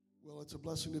Well, it's a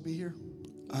blessing to be here.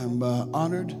 I'm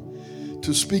honored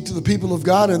to speak to the people of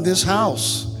God in this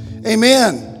house.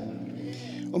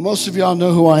 Amen. Well, most of y'all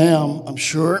know who I am, I'm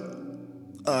sure.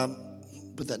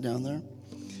 Put that down there.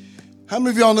 How many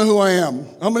of y'all know who I am?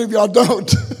 How many of y'all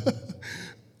don't?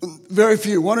 Very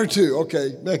few, one or two.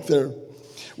 Okay, back there.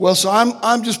 Well, so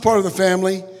I'm just part of the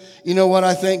family. You know what?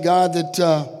 I thank God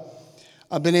that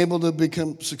I've been able to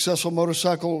become a successful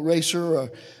motorcycle racer,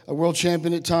 a world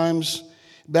champion at times,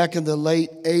 back in the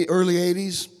early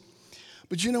 80s.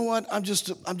 But you know what? I'm just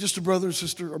a brother and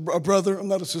sister, a brother. I'm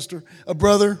not a sister, a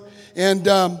brother. And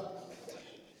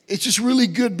it's just really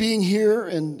good being here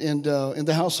and in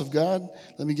the house of God.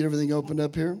 Let me get everything opened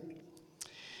up here.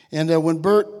 And when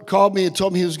Bert called me and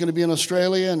told me he was going to be in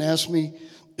Australia and asked me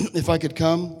if I could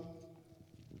come,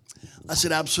 I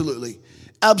said, absolutely.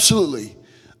 Absolutely.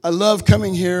 I love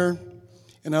coming here,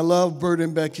 and I love Bert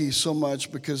and Becky so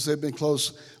much because they've been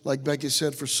close, like Becky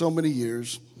said, for so many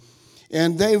years.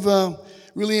 And they've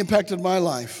really impacted my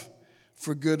life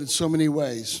for good in so many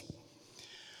ways.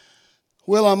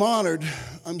 Well, I'm honored.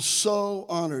 I'm so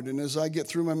honored. And as I get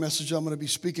through my message, I'm going to be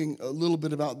speaking a little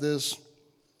bit about this.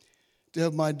 To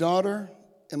have my daughter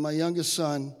and my youngest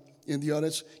son in the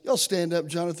audience. Y'all stand up,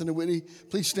 Jonathan and Whitney.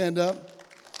 Please stand up.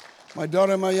 My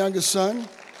daughter and my youngest son.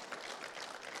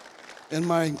 And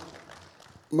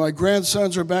my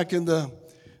grandsons are back in the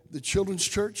children's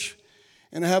church.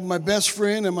 And I have my best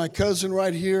friend and my cousin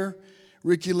right here,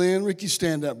 Ricky Lynn. Ricky,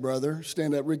 stand up, brother.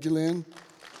 Stand up, Ricky Lynn.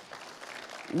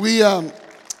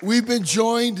 We've been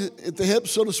joined at the hip,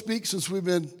 so to speak, since we've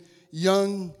been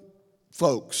young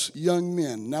folks, young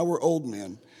men. Now we're old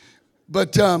men.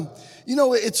 But,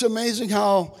 it's amazing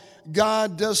how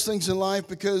God does things in life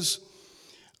because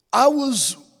I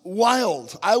was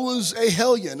wild. I was a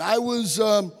hellion.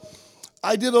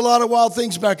 I did a lot of wild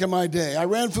things back in my day. I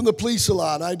ran from the police a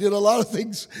lot. I did a lot of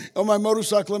things on my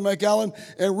motorcycle in McAllen,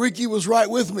 and Ricky was right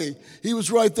with me. He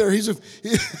was right there. He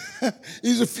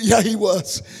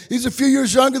was. He's a few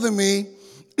years younger than me,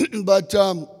 but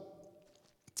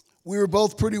we were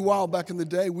both pretty wild back in the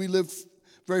day. We lived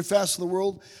very fast in the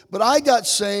world. But I got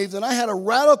saved, and I had a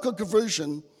radical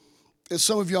conversion, as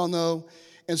some of y'all know.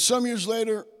 And some years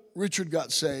later, Richard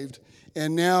got saved.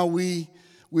 And now we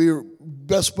are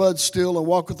best buds still and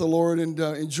walk with the Lord and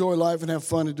enjoy life and have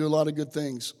fun and do a lot of good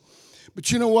things.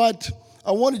 But you know what?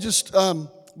 I want to just,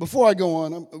 before I go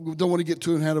on, I don't want to get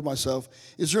too ahead of myself.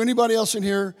 Is there anybody else in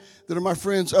here that are my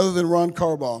friends other than Ron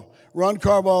Carbaugh? Ron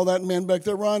Carbaugh, that man back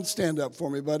there. Ron, stand up for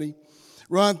me, buddy.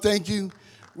 Ron, thank you.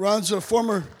 Ron's a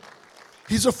former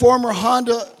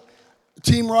Honda,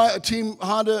 team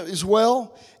Honda as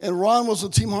well. And Ron was a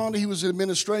team Honda. He was in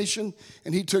administration,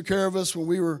 and he took care of us when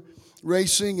we were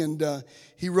racing, and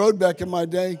he rode back in my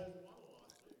day.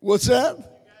 What's that?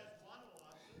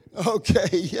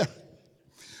 Okay, yeah.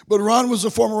 But Ron was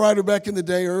a former rider back in the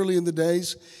day, early in the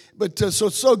days. But so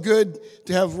it's so good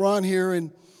to have Ron here,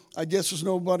 and I guess there's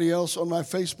nobody else on my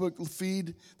Facebook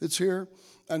feed that's here.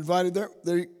 I invited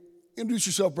there. Introduce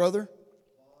yourself, brother.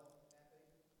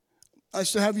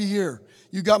 Nice to have you here.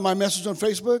 You got my message on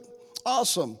Facebook?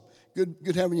 Awesome.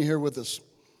 Good having you here with us.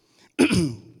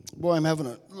 Boy, I'm having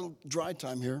a little dry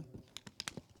time here.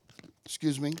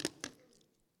 Excuse me.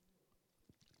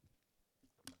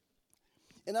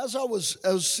 And as I was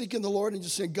seeking the Lord and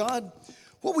just saying, God,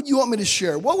 what would you want me to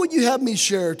share? What would you have me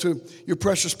share to your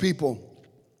precious people?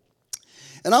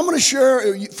 And I'm going to share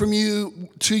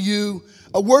to you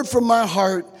a word from my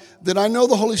heart that I know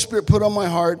the Holy Spirit put on my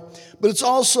heart, but it's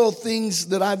also things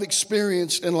that I've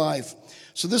experienced in life.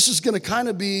 So this is going to kind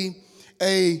of be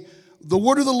the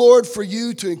word of the Lord for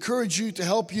you, to encourage you, to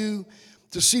help you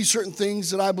to see certain things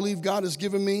that I believe God has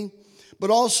given me. But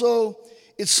also,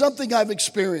 it's something I've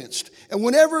experienced. And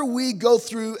whenever we go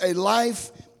through a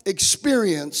life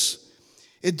experience,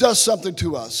 it does something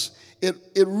to us. It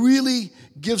really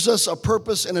gives us a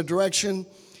purpose and a direction.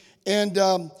 And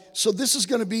so this is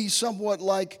going to be somewhat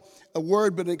like a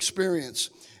word, but an experience.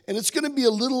 And it's going to be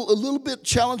a little bit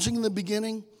challenging in the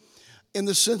beginning, in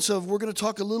the sense of we're going to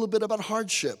talk a little bit about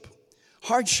hardship.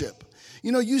 Hardship.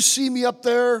 You know, you see me up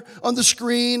there on the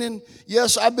screen, and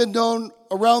yes, I've been known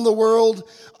around the world.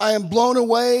 I am blown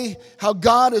away how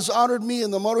God has honored me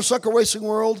in the motorcycle racing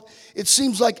world. It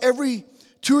seems like every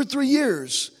 2 or 3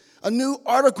 years, a new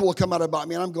article will come out about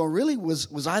me, and I'm going, really?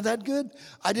 Was I that good?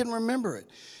 I didn't remember it.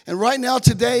 And right now,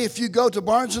 today, if you go to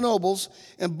Barnes & Noble's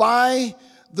and buy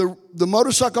the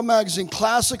motorcycle magazine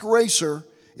Classic Racer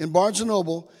in Barnes &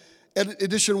 Noble,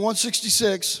 edition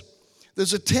 166,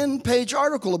 there's a 10-page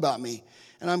article about me.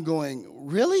 And I'm going,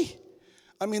 really?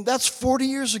 I mean, that's 40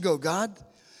 years ago, God.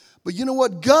 But you know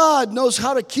what? God knows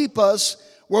how to keep us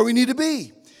where we need to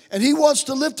be. And He wants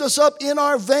to lift us up in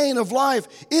our vein of life,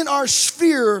 in our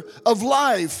sphere of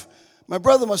life. My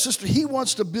brother, my sister, He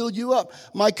wants to build you up.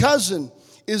 My cousin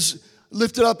is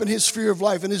lifted up in his sphere of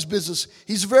life, in his business.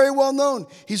 He's very well known.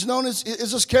 He's known as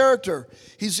his character.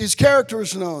 His character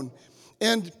is known.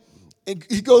 And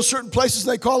he goes certain places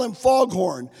and they call him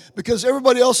Foghorn because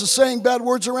everybody else is saying bad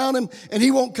words around him and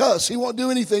he won't cuss. He won't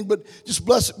do anything but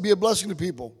just be a blessing to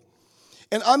people.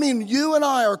 And I mean, you and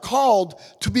I are called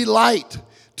to be light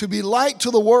to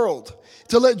the world,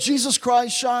 to let Jesus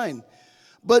Christ shine.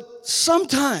 But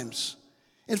sometimes,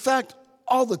 in fact,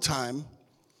 all the time,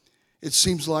 it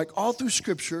seems like all through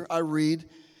Scripture I read,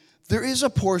 there is a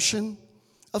portion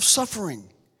of suffering,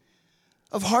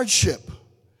 of hardship,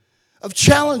 of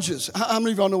challenges. How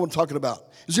many of y'all know what I'm talking about?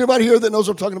 Is there anybody here that knows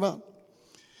what I'm talking about?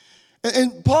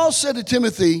 And Paul said to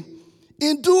Timothy,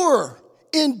 endure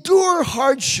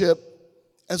hardship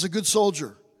as a good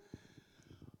soldier.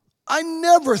 I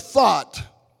never thought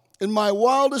in my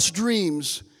wildest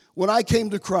dreams when I came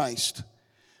to Christ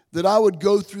that I would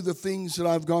go through the things that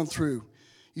I've gone through.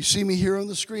 You see me here on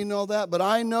the screen and all that, but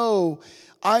I know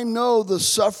the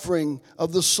suffering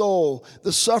of the soul,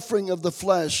 the suffering of the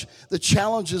flesh, the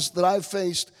challenges that I've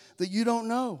faced that you don't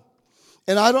know.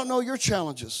 And I don't know your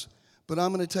challenges, but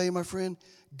I'm going to tell you, my friend,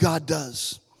 God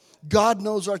does. God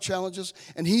knows our challenges,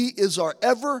 and He is our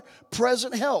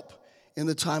ever-present help in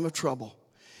the time of trouble.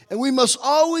 And we must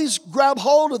always grab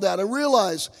hold of that and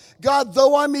realize, God,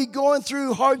 though I may be going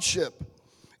through hardship,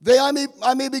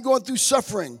 I may be going through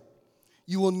suffering,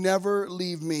 you will never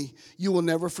leave me. You will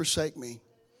never forsake me.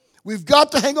 We've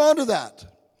got to hang on to that.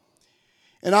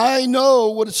 And I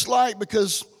know what it's like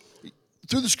because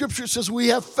through the Scripture it says we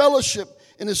have fellowship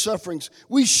in His sufferings.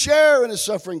 We share in His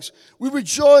sufferings. We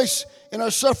rejoice in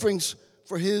our sufferings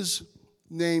for His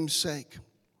name's sake.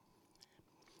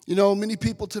 You know, many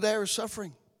people today are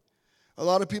suffering. A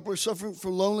lot of people are suffering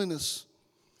from loneliness,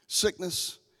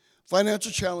 sickness,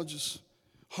 financial challenges,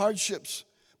 hardships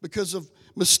because of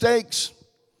mistakes,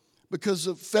 because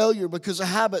of failure, because of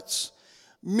habits.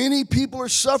 Many people are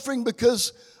suffering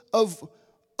because of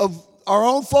our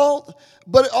own fault,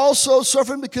 but also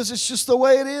suffering because it's just the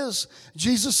way it is.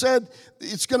 Jesus said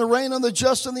it's going to rain on the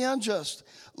just and the unjust.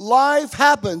 Life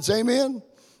happens, amen?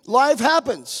 Life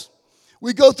happens.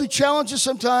 We go through challenges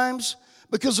sometimes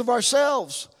because of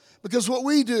ourselves, because what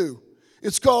we do.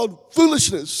 It's called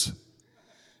foolishness.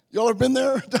 Y'all have been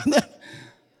there, done that?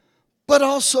 But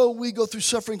also we go through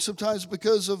suffering sometimes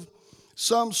because of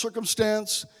some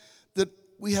circumstance that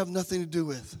we have nothing to do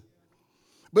with.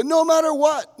 But no matter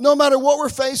what we're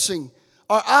facing,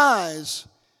 our eyes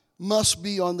must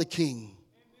be on the King.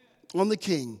 On the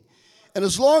King. And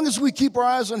as long as we keep our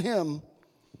eyes on Him,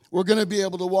 we're going to be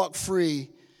able to walk free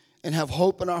and have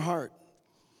hope in our heart.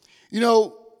 You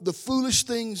know, the foolish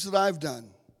things that I've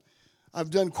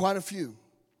done quite a few.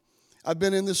 I've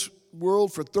been in this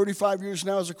world for 35 years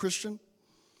now as a Christian,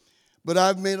 but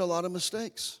I've made a lot of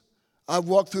mistakes. I've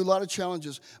walked through a lot of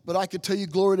challenges, but I can tell you,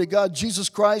 glory to God, Jesus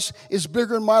Christ is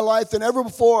bigger in my life than ever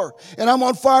before, and I'm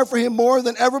on fire for Him more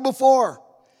than ever before.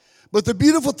 But the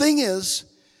beautiful thing is,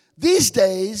 these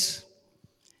days,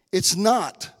 it's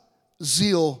not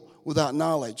zeal without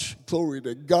knowledge. Glory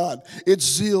to God. It's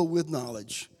zeal with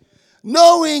knowledge.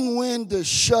 Knowing when to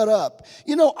shut up.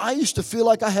 You know, I used to feel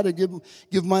like I had to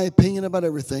give my opinion about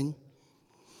everything.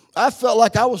 I felt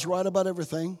like I was right about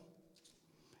everything.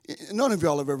 None of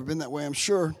y'all have ever been that way, I'm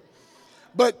sure.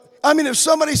 But, I mean, if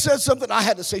somebody said something, I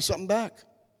had to say something back.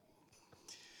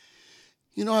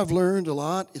 You know, I've learned a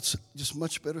lot. It's just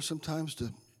much better sometimes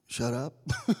to shut up.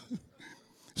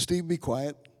 Steve, be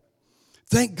quiet.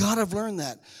 Thank God I've learned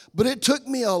that. But it took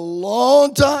me a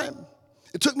long time.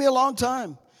 It took me a long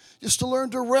time just to learn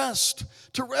to rest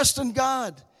in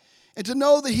God, and to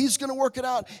know that He's going to work it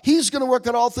out. He's going to work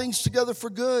out all things together for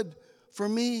good, for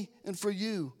me and for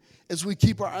you, as we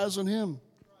keep our eyes on Him.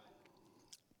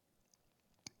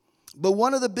 But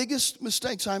one of the biggest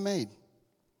mistakes I made,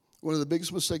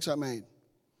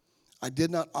 I did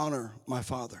not honor my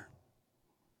father.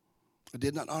 I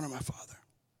did not honor my father.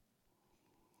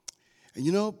 And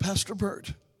you know, Pastor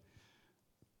Bert,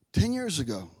 10 years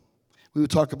ago, we would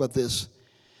talk about this,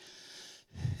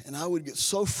 and I would get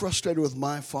so frustrated with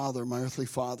my father, my earthly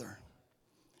father.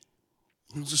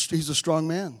 He's a strong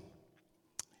man.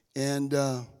 And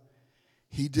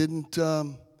he didn't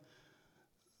say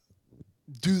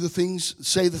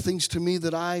the things to me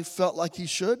that I felt like he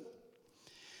should.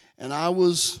 And I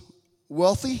was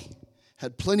wealthy,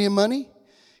 had plenty of money.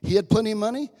 He had plenty of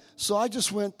money. So I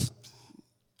just went,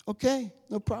 okay,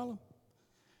 no problem.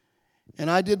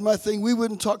 And I did my thing. We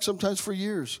wouldn't talk sometimes for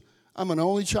years. I'm an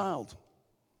only child.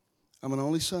 I'm an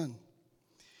only son.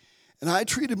 And I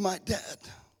treated my dad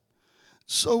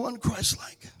so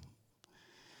unchristlike.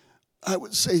 I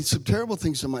would say some terrible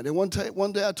things to my dad. One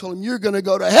day I told him, "You're going to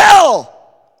go to hell."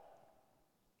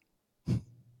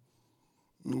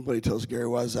 Nobody tells Gary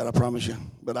Wise that, I promise you,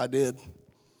 but I did.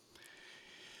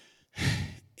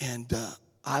 And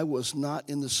I was not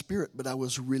in the spirit, but I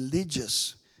was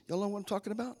religious. Y'all know what I'm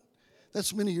talking about?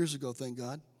 That's many years ago, thank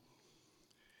God.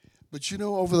 But you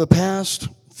know, over the past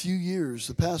few years,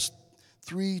 the past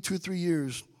 2 or 3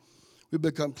 years, we've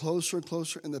become closer and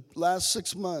closer. In the last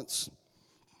 6 months,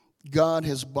 God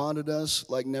has bonded us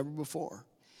like never before.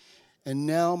 And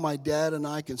now my dad and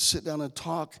I can sit down and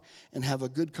talk and have a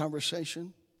good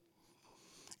conversation.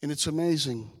 And it's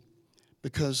amazing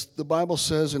because the Bible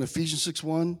says in Ephesians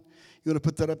 6:1, you want to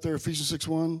put that up there, Ephesians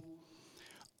 6:1?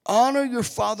 Honor your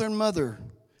father and mother,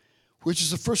 which is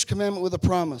the first commandment with a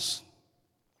promise.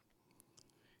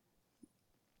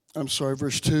 I'm sorry,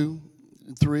 verse 2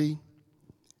 and 3.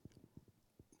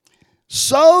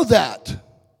 So that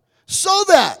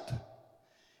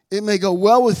it may go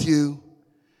well with you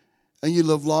and you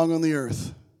live long on the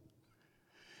earth.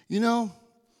 You know,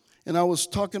 and I was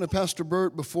talking to Pastor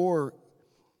Bert before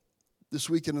this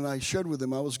weekend, and I shared with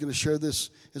him, I was going to share this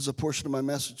as a portion of my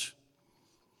message.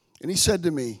 And he said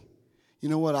to me, "You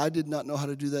know what, I did not know how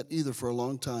to do that either for a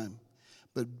long time.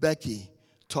 But Becky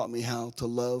taught me how to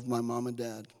love my mom and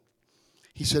dad."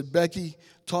 He said, "Becky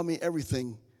taught me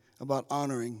everything about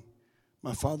honoring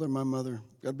my father and my mother."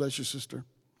 God bless you, sister.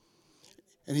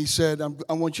 And he said,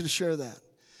 I want you to share that.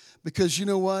 Because you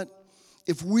know what?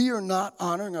 If we are not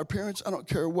honoring our parents, I don't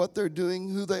care what they're doing,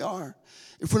 who they are.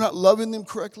 If we're not loving them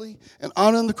correctly and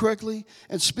honoring them correctly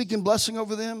and speaking blessing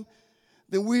over them,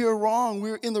 then we are wrong.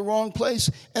 We're in the wrong place.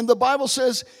 And the Bible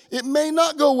says it may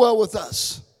not go well with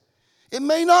us. It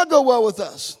may not go well with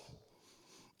us.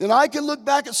 And I can look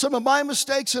back at some of my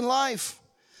mistakes in life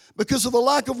because of the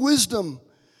lack of wisdom,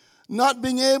 not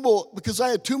being able, because I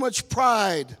had too much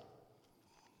pride,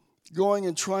 going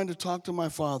and trying to talk to my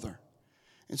father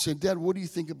and saying, "Dad, what do you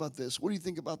think about this? What do you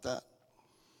think about that?"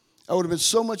 I would have been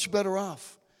so much better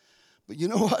off. But you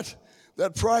know what?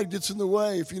 That pride gets in the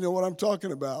way, if you know what I'm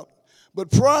talking about. But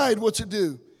pride, what's it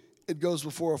do? It goes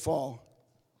before a fall.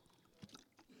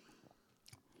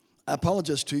 I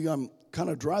apologize to you. I'm kind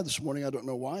of dry this morning. I don't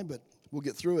know why, but we'll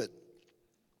get through it.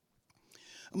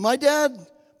 My dad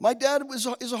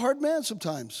is a hard man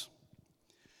sometimes.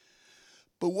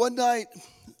 But one night,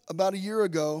 about a year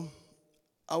ago,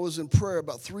 I was in prayer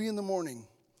about 3 a.m,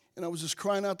 and I was just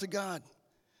crying out to God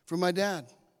for my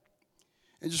dad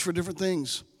and just for different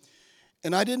things.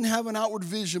 And I didn't have an outward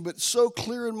vision, but so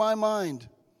clear in my mind,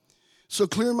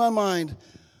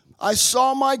 I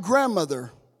saw my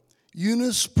grandmother,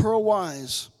 Eunice Pearl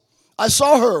Wise. I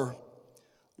saw her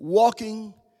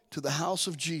walking to the house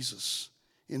of Jesus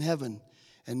in heaven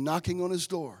and knocking on his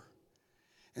door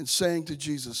and saying to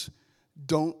Jesus,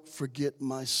 "Don't forget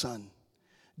my son.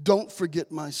 Don't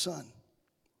forget my son."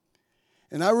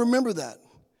 And I remember that.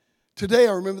 Today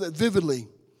I remember that vividly.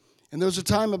 And there was a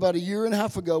time about 1.5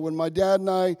 years ago when my dad and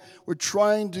I were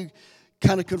trying to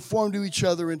kind of conform to each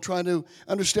other and trying to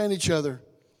understand each other.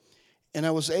 And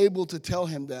I was able to tell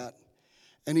him that.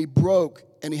 And he broke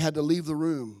and he had to leave the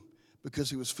room because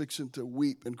he was fixing to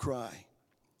weep and cry.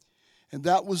 And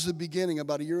that was the beginning,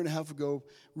 about 1.5 years ago,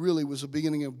 really was the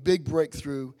beginning of a big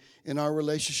breakthrough in our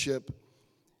relationship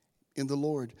in the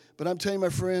Lord. But I'm telling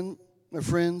you, my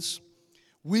friends,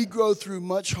 we go through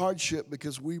much hardship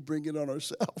because we bring it on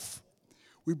ourselves.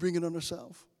 We bring it on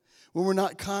ourselves. When we're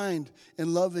not kind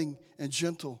and loving and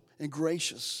gentle and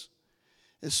gracious,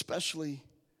 especially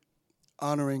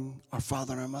honoring our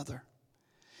father and our mother.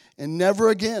 And never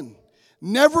again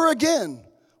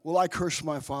will I curse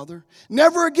my father.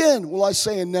 Never again will I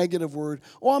say a negative word.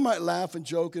 Oh, I might laugh and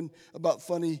joke about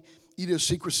funny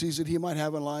idiosyncrasies that he might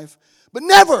have in life. But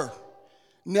never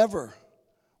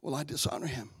will I dishonor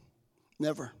him.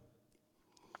 Never.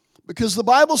 Because the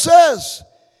Bible says,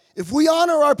 if we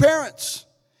honor our parents,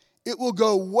 it will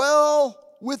go well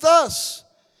with us.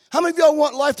 How many of y'all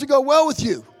want life to go well with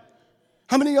you?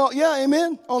 How many of y'all? Yeah,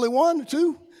 amen. Only 1 or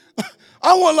 2?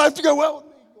 I want life to go well with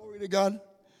me. Glory to God.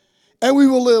 And we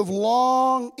will live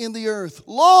long in the earth.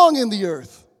 Long in the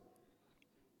earth.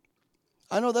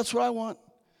 I know that's what I want.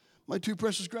 My 2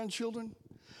 precious grandchildren.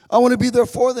 I want to be there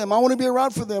for them. I want to be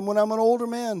around for them when I'm an older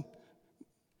man.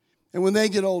 And when they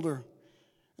get older.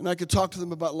 And I could talk to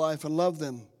them about life and love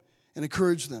them and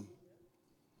encourage them.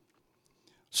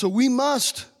 So we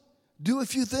must do a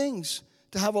few things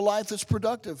to have a life that's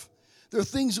productive. There are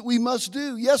things that we must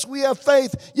do. Yes, we have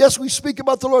faith. Yes, we speak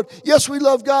about the Lord. Yes, we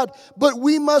love God. But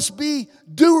we must be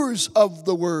doers of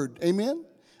the word. Amen?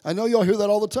 I know y'all hear that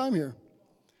all the time here.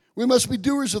 We must be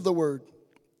doers of the word.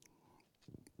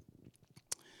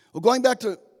 Well, going back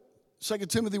to 2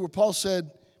 Timothy where Paul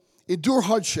said, endure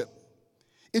hardship.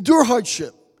 Endure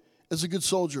hardship as a good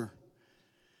soldier.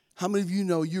 How many of you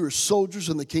know you are soldiers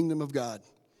in the kingdom of God?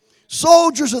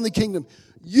 Soldiers in the kingdom.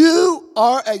 You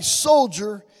are a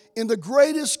soldier in the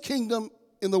greatest kingdom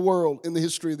in the world, in the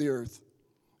history of the earth,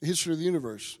 the history of the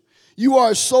universe. You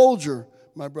are a soldier,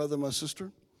 my brother, my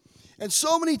sister. And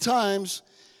so many times,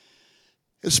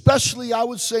 especially I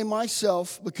would say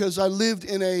myself, because I lived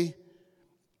in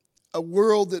a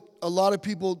world that a lot of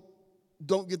people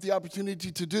don't get the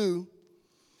opportunity to do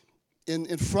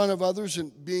in front of others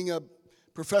and being a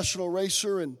professional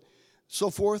racer and so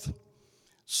forth.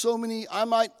 So many, I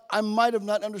might have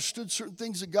not understood certain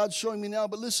things that God's showing me now,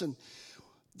 but listen,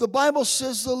 the Bible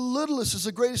says the littlest is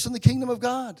the greatest in the kingdom of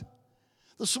God.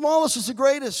 The smallest is the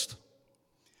greatest.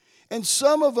 And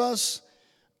some of us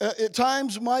at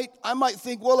times I might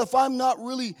think, well, if I'm not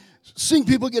really seeing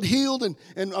people get healed and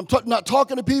I'm not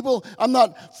talking to people, I'm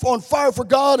not on fire for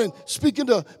God and speaking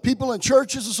to people in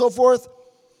churches and so forth,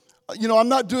 I'm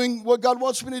not doing what God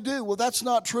wants me to do. Well, that's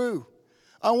not true.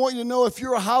 I want you to know if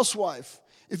you're a housewife,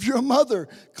 if you're a mother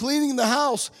cleaning the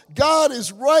house, God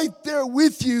is right there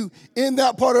with you in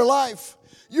that part of life.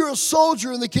 You're a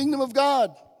soldier in the kingdom of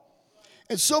God.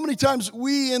 And so many times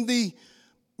we in the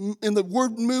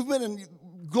word movement, and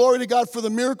glory to God for the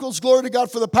miracles, glory to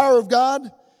God for the power of God.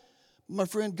 My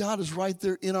friend, God is right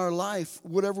there in our life,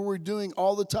 whatever we're doing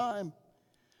all the time.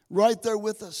 Right there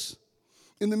with us.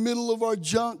 In the middle of our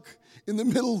junk, in the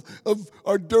middle of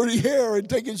our dirty hair and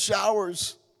taking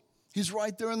showers. He's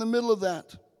right there in the middle of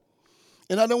that.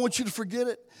 And I don't want you to forget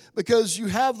it, because you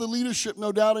have the leadership,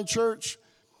 no doubt, in church.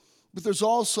 But there's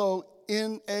also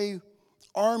in a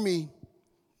army,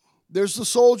 there's the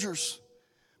soldiers.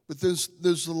 But there's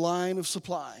the line of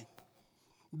supply.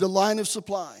 The line of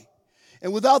supply.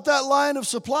 And without that line of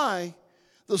supply,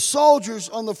 the soldiers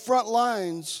on the front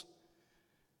lines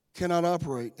cannot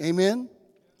operate. Amen?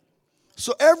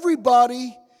 So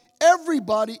everybody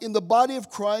in the body of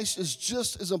Christ is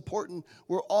just as important.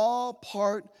 We're all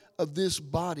part of this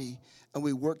body, and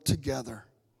we work together.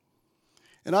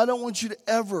 And I don't want you to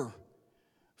ever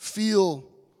feel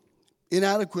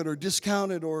inadequate or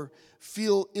discounted or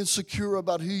feel insecure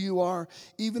about who you are,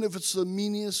 even if it's the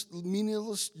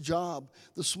meaningless job,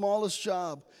 the smallest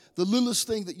job, the littlest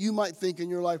thing that you might think in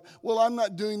your life. Well, I'm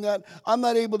not doing that. I'm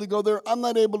not able to go there. I'm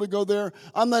not able to go there.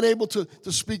 I'm not able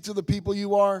to speak to the people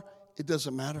you are. It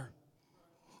doesn't matter.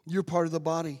 You're part of the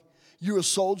body. You're a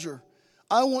soldier.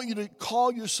 I want you to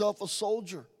call yourself a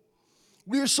soldier.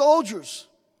 We are soldiers.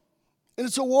 And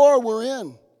it's a war we're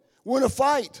in. We're in a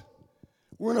fight.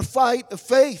 We're in a fight of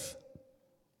faith.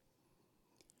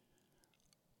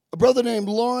 A brother named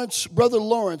Brother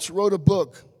Lawrence wrote a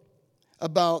book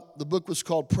about, the book was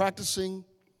called Practicing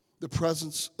the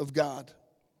Presence of God.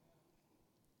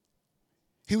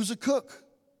 He was a cook,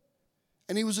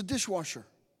 and he was a dishwasher,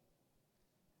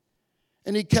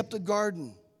 and he kept a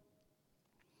garden.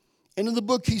 And in the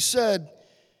book he said,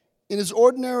 in his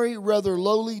ordinary, rather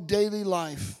lowly daily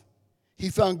life, he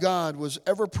found God was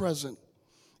ever present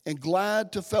and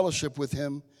glad to fellowship with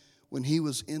him when he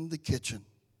was in the kitchen.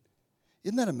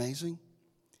 Isn't that amazing?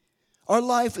 Our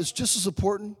life is just as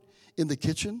important in the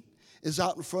kitchen as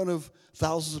out in front of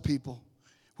thousands of people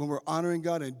when we're honoring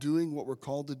God and doing what we're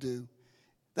called to do.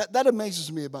 That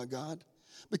amazes me about God,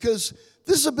 because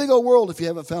this is a big old world, if you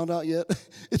haven't found out yet.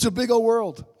 It's a big old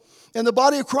world. And the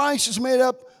body of Christ is made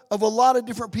up of a lot of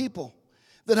different people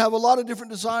that have a lot of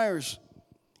different desires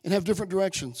and have different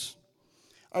directions.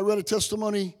 I read a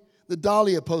testimony that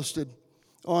Dahlia posted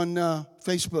on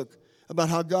Facebook about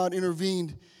how God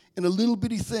intervened in a little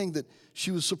bitty thing that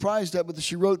she was surprised at, but that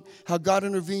she wrote how God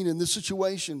intervened in this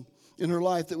situation in her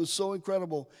life that was so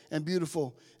incredible and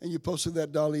beautiful. And you posted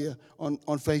that, Dahlia, on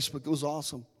Facebook. It was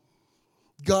awesome.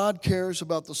 God cares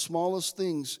about the smallest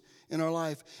things in our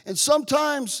life. And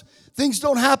sometimes things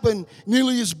don't happen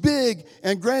nearly as big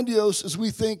and grandiose as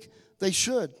we think they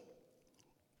should.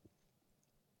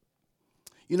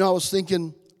 I was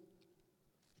thinking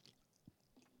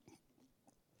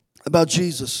about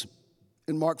Jesus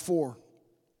in Mark 4,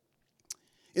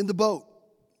 in the boat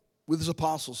with his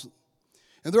apostles.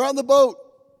 And they're on the boat,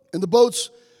 and the boat's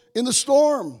in the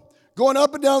storm, going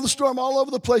up and down the storm all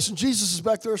over the place, and Jesus is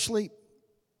back there asleep.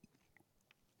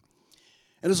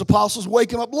 And his apostles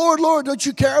wake him up, Lord, Lord, don't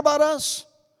you care about us?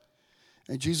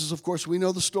 And Jesus, of course, we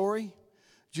know the story.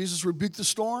 Jesus rebuked the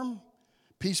storm,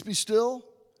 peace be still.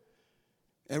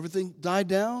 Everything died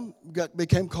down,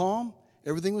 became calm,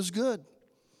 everything was good.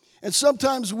 And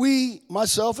sometimes we,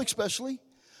 myself especially,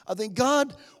 I think,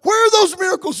 God, where are those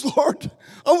miracles, Lord?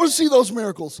 I want to see those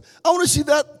miracles. I want to see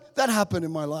that happen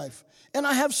in my life. And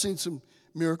I have seen some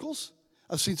miracles.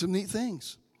 I've seen some neat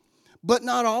things. But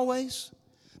not always.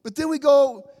 But then we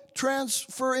go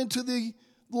transfer into the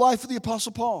life of the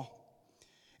Apostle Paul.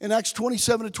 In Acts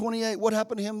 27 to 28, what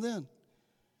happened to him then?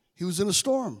 He was in a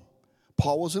storm.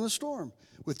 Paul was in a storm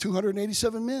with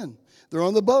 287 men. They're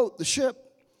on the boat, the ship.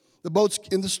 The boat's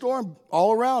in the storm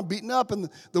all around, beaten up, and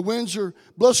the winds are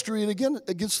blustering again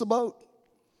against the boat.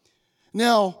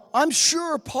 Now, I'm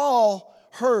sure Paul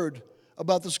heard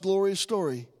about this glorious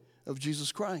story of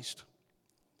Jesus Christ.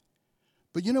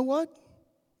 But you know what?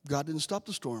 God didn't stop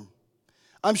the storm.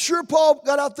 I'm sure Paul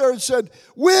got out there and said,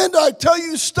 "Wind, I tell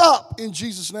you, stop in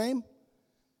Jesus' name."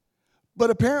 But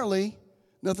apparently,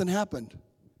 nothing happened.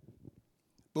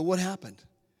 But what happened?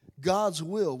 God's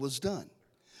will was done.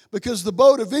 Because the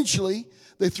boat eventually,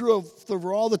 they threw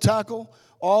over all the tackle,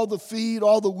 all the feed,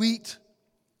 all the wheat.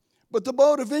 But the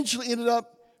boat eventually ended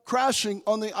up crashing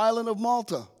on the island of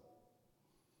Malta.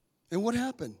 And what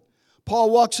happened?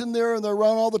 Paul walks in there, and they're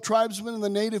around all the tribesmen and the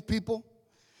native people.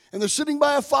 And they're sitting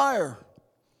by a fire.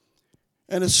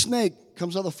 And a snake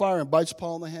comes out of the fire and bites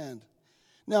Paul in the hand.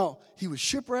 Now, he was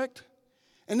shipwrecked,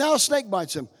 and now a snake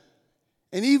bites him.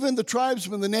 And even the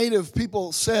tribesmen, the native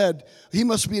people said, he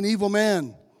must be an evil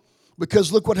man.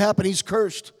 Because look what happened. He's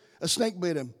cursed. A snake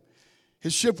bit him.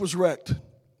 His ship was wrecked.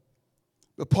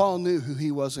 But Paul knew who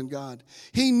he was in God.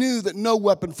 He knew that no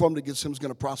weapon formed against him was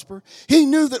going to prosper. He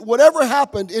knew that whatever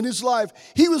happened in his life,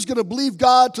 he was going to believe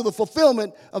God to the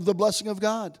fulfillment of the blessing of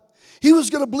God. He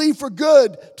was going to believe for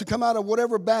good to come out of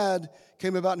whatever bad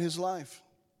came about in his life.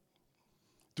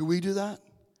 Do we do that?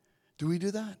 Do we do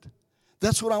that?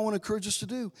 That's what I want to encourage us to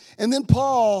do. And then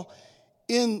Paul,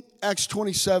 in Acts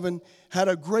 27, had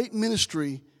a great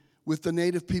ministry with the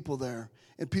native people there.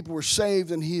 And people were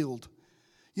saved and healed.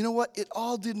 You know what? It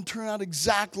all didn't turn out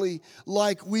exactly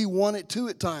like we want it to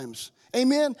at times.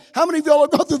 Amen? How many of y'all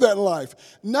have gone through that in life?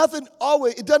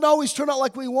 It doesn't always turn out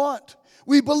like we want.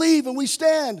 We believe and we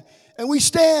stand and we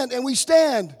stand and we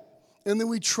stand. And then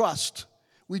we trust.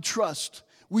 We trust.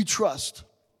 We trust.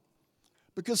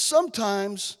 Because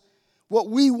sometimes what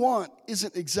we want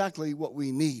isn't exactly what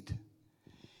we need.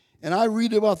 And I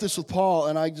read about this with Paul,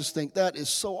 and I just think that is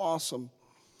so awesome.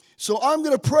 So I'm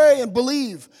going to pray and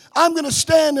believe. I'm going to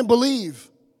stand and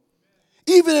believe.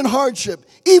 Even in hardship,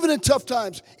 even in tough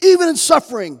times, even in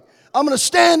suffering, I'm going to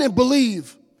stand and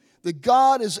believe that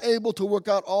God is able to work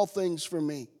out all things for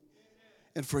me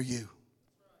and for you.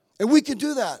 And we can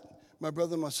do that, my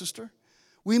brother and my sister.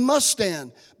 We must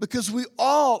stand because we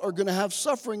all are going to have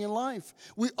suffering in life.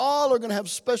 We all are going to have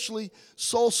especially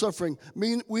soul suffering.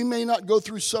 We may not go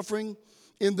through suffering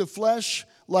in the flesh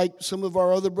like some of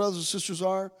our other brothers and sisters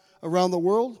are around the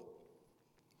world.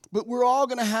 But we're all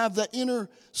going to have that inner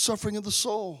suffering of the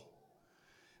soul.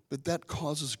 But that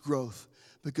causes growth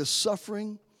because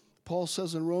suffering, Paul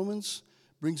says in Romans,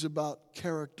 brings about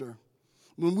character.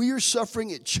 When we are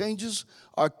suffering, it changes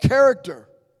our character.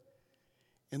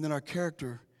 And then our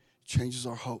character changes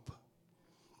our hope.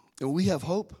 And when we have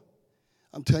hope,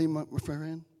 I'm telling you, my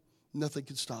friend, nothing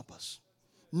can stop us.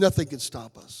 Nothing can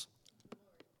stop us.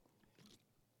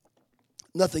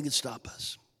 Nothing can stop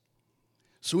us.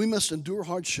 So we must endure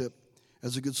hardship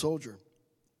as a good soldier.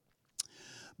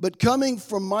 But coming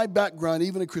from my background,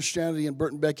 even in Christianity, and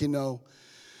Bert and Becky know,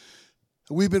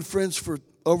 we've been friends for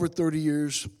over 30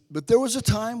 years. But there was a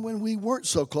time when we weren't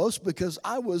so close because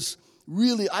I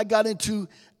got into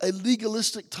a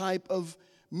legalistic type of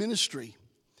ministry.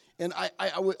 And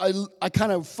I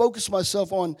kind of focused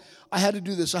myself on, I had to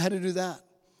do this, I had to do that.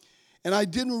 And I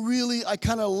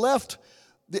kind of left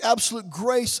the absolute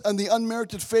grace and the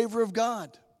unmerited favor of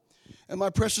God. And my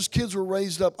precious kids were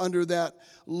raised up under that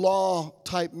law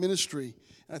type ministry.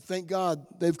 And I thank God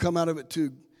they've come out of it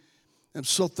too. I'm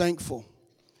so thankful.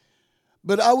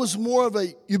 But I was more of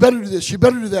you better do this, you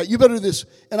better do that, you better do this.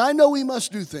 And I know we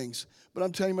must do things. But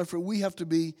I'm telling you, my friend, we have to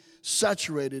be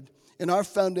saturated, and our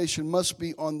foundation must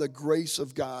be on the grace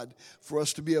of God for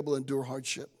us to be able to endure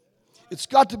hardship. It's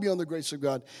got to be on the grace of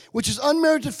God, which is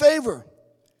unmerited favor.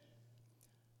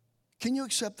 Can you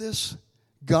accept this?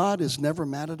 God is never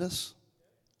mad at us.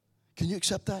 Can you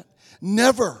accept that?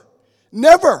 Never.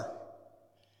 Never.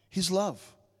 He's love.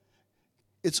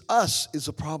 It's us is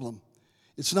a problem.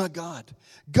 It's not God.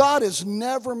 God is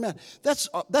never mad.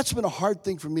 That's been a hard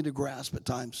thing for me to grasp at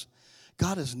times.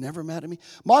 God is never mad at me.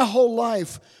 My whole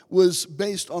life was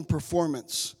based on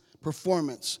performance.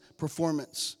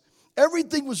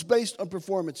 Everything was based on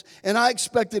performance. And I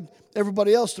expected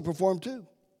everybody else to perform too.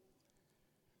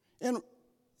 And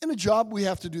In a job, we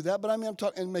have to do that, but I'm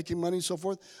talking and making money and so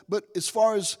forth. But as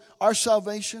far as our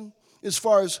salvation, as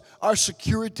far as our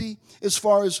security, as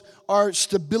far as our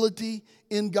stability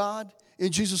in God,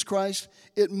 in Jesus Christ,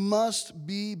 it must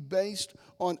be based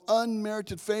on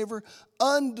unmerited favor,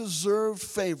 undeserved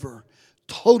favor,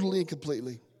 totally and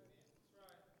completely.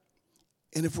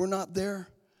 And if we're not there,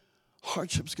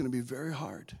 hardship's going to be very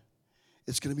hard.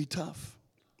 It's going to be tough.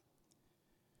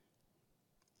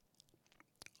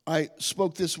 I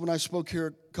spoke this when I spoke here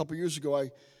a couple years ago.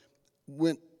 I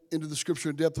went into the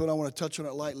scripture in depth, but I want to touch on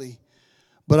it lightly.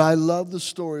 But I love the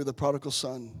story of the prodigal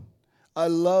son. I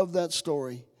love that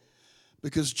story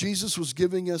because Jesus was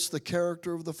giving us the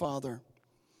character of the Father.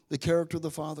 The character of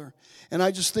the Father. And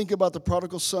I just think about the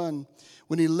prodigal son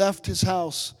when he left his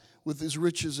house with his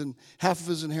riches and half of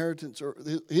his inheritance,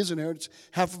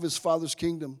 half of his father's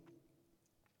kingdom.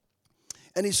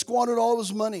 And he squandered all of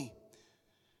his money,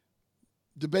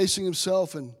 debasing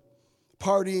himself and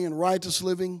partying and riotous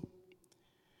living.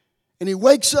 And he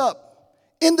wakes up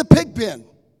in the pig pen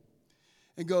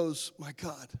and goes, my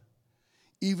God,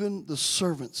 even the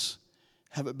servants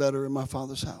have it better in my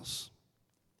Father's house.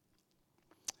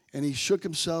 And he shook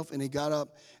himself and he got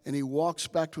up and he walks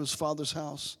back to his father's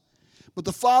house. But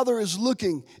the father is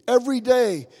looking every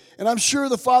day. And I'm sure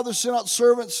the father sent out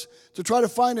servants to try to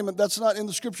find him. And that's not in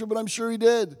the scripture, but I'm sure he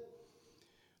did.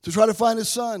 To try to find his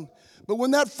son. But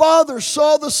when that father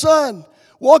saw the son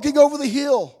walking over the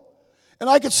hill, and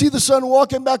I could see the son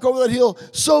walking back over that hill,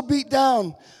 so beat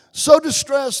down, so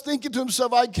distressed, thinking to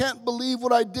himself, I can't believe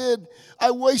what I did.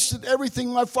 I wasted everything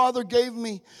my father gave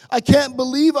me. I can't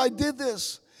believe I did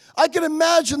this. I can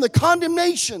imagine the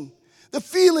condemnation, the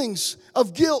feelings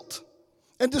of guilt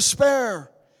and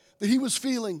despair that he was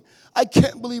feeling. I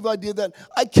can't believe I did that.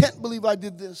 I can't believe I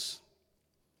did this.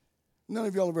 None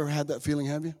of y'all have ever had that feeling,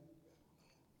 have you?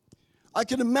 I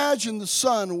can imagine the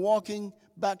son walking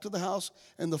back to the house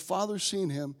and the father seeing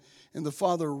him, and the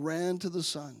father ran to the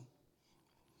son.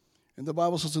 And the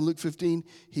Bible says in Luke 15,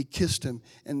 he kissed him.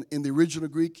 And in the original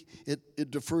Greek,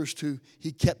 it defers to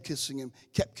he kept kissing him,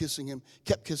 kept kissing him,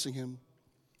 kept kissing him.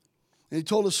 And he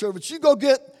told his servants, you go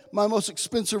get my most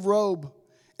expensive robe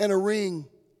and a ring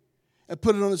and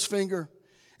put it on his finger.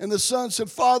 And the son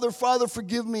said, Father, Father,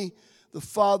 forgive me. The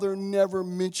father never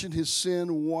mentioned his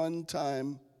sin one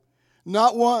time.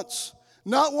 Not once.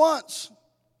 Not once.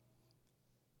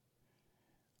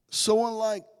 So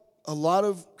unlike a lot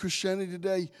of Christianity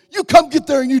today, you come get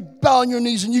there and you bow on your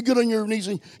knees and you get on your knees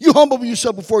and you humble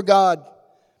yourself before God.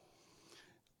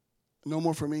 No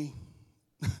more for me.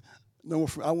 No more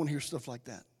for me. I want to hear stuff like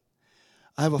that.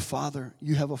 I have a father.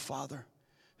 You have a father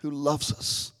who loves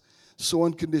us so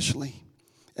unconditionally.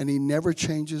 And he never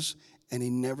changes and he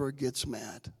never gets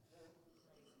mad.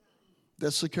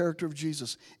 That's the character of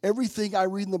Jesus. Everything I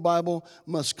read in the Bible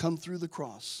must come through the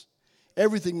cross.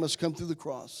 Everything must come through the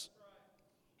cross.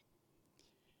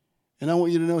 And I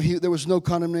want you to know there was no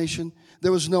condemnation.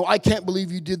 There was no, I can't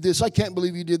believe you did this. I can't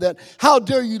believe you did that. How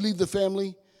dare you leave the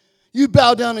family? You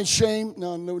bow down in shame.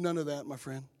 No, none of that, my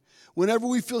friend. Whenever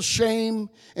we feel shame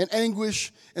and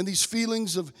anguish and these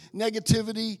feelings of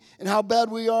negativity and how bad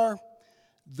we are,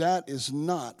 that is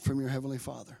not from your Heavenly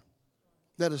Father.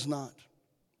 That is not.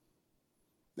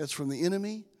 That's from the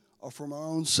enemy or from our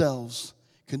own selves,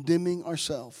 condemning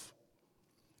ourselves.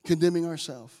 Condemning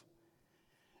ourselves.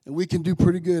 And we can do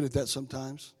pretty good at that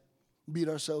sometimes. Beat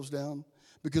ourselves down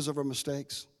because of our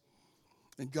mistakes.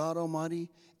 And God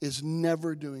Almighty is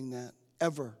never doing that.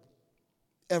 Ever.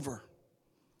 Ever.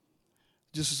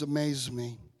 Just amazes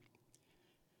me.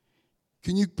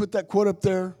 Can you put that quote up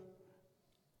there,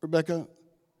 Rebecca?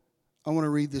 I want to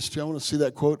read this to you. I want to see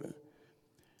that quote.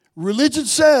 Religion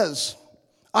says,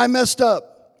 I messed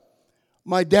up.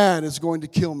 My dad is going to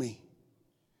kill me.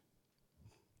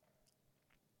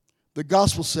 The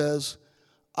gospel says,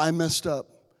 I messed up.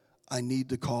 I need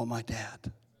to call my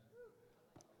dad.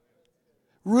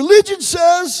 Religion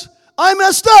says, I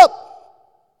messed up.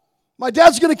 My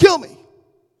dad's going to kill me.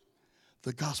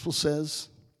 The gospel says,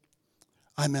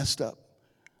 I messed up.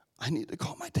 I need to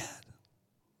call my dad.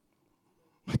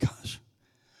 My gosh.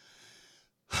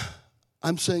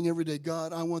 I'm saying every day,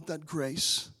 God, I want that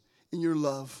grace in your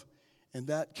love and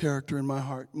that character in my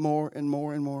heart more and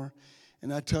more and more.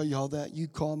 And I tell you all that, you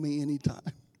call me anytime.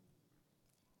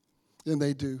 And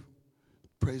they do.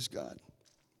 Praise God.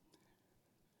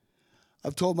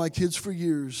 I've told my kids for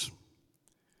years,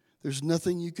 there's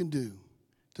nothing you can do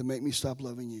to make me stop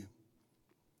loving you.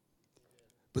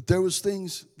 But there was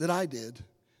things that I did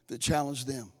that challenged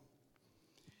them.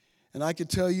 And I could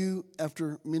tell you,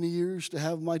 after many years, to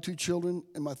have my two children,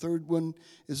 and my third one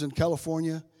is in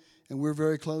California, and we're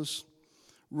very close.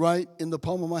 right in the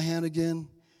palm of my hand again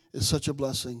is such a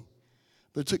blessing.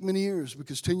 But it took many years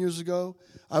because 10 years ago,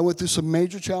 I went through some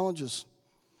major challenges.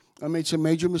 I made some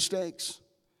major mistakes.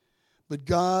 But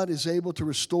God is able to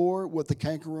restore what the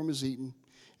cankerworm has eaten.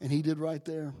 And he did right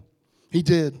there. He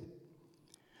did.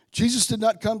 Jesus did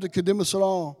not come to condemn us at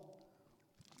all.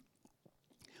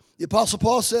 The Apostle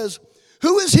Paul says,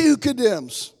 who is he who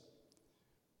condemns?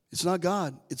 It's not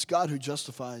God. It's God who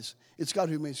justifies. It's God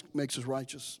who makes us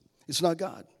righteous. It's not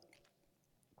God.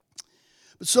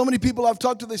 But so many people I've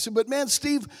talked to, they say, but man,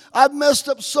 Steve, I've messed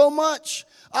up so much.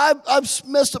 I've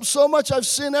messed up so much. I've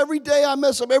sinned every day. I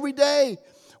mess up every day.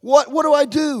 What do I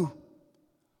do?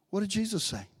 What did Jesus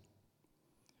say?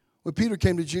 When Peter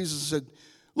came to Jesus and said,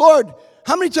 Lord,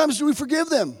 how many times do we forgive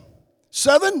them?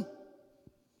 7?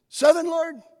 7,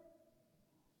 Lord?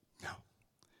 No.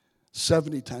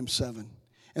 70 times 7.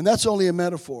 And that's only a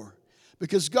metaphor.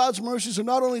 Because God's mercies are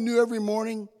not only new every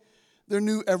morning, they're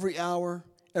new every hour,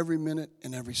 every minute,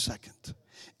 and every second.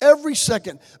 Every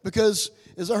second. Because,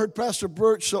 as I heard Pastor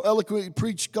Birch so eloquently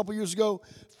preach a couple years ago,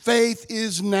 faith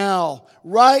is now.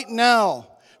 Right now.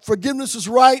 Forgiveness is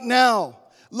right now.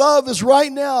 Love is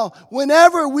right now.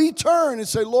 Whenever we turn and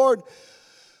say, Lord,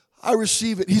 I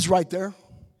receive it, he's right there.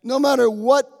 No matter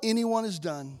what anyone has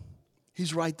done,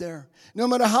 he's right there. No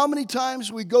matter how many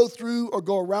times we go through or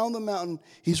go around the mountain,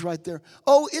 he's right there.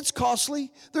 Oh, it's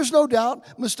costly. There's no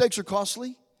doubt. Mistakes are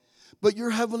costly. But your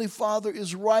Heavenly Father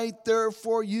is right there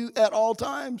for you at all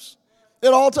times.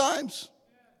 At all times.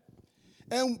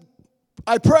 And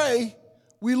I pray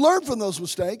we learn from those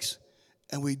mistakes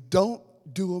and we don't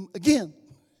do them again.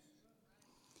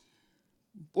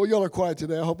 Boy, y'all are quiet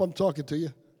today. I hope I'm talking to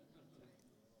you.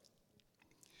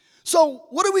 So,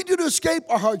 what do we do to escape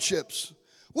our hardships?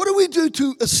 What do we do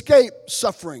to escape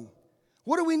suffering?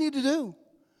 What do we need to do?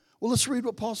 Well, let's read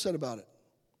what Paul said about it.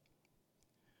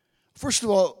 First of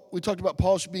all, we talked about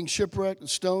Paul being shipwrecked and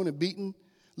stoned and beaten,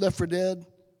 left for dead.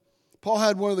 Paul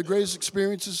had one of the greatest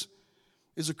experiences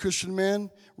as a Christian man,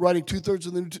 writing 2/3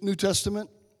 of the New Testament.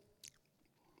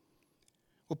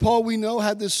 Well, Paul, we know,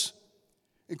 had this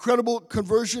incredible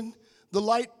conversion. The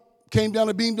light came down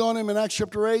and beamed on him in Acts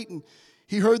chapter 8, and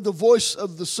he heard the voice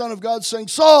of the Son of God saying,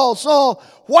 Saul, Saul,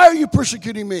 why are you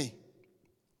persecuting me?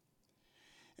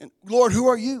 And Lord, who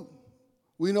are you?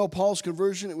 We know Paul's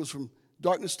conversion, it was from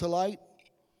darkness to light.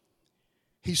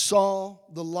 He saw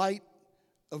the light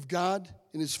of God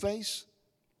in his face.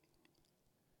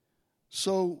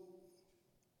 So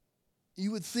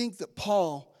you would think that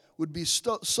Paul would be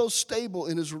so stable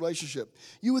in his relationship.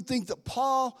 You would think that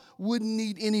Paul wouldn't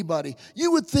need anybody.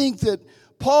 You would think that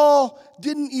Paul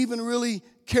didn't even really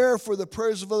care for the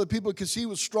prayers of other people because he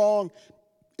was strong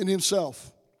in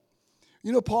himself.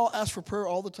 You know, Paul asked for prayer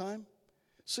all the time.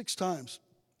 6 times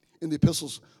in the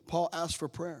epistles, Paul asked for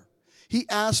prayer. He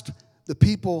asked the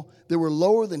people that were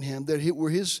lower than him, that were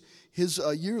his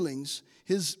yearlings,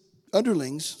 his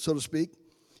underlings, so to speak,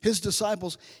 his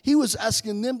disciples. He was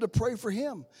asking them to pray for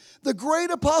him. The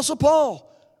great apostle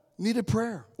Paul needed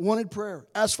prayer, wanted prayer,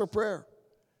 asked for prayer.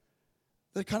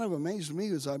 That kind of amazed me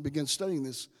as I began studying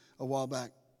this a while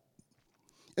back.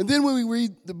 And then when we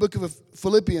read the book of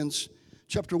Philippians,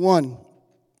 chapter 1,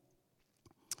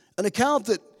 an account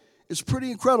that is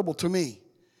pretty incredible to me,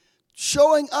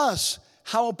 showing us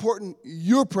how important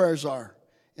your prayers are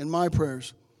and my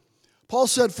prayers. Paul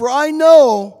said, for I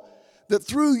know that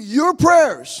through your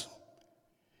prayers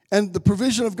and the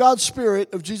provision of God's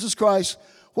Spirit of Jesus Christ,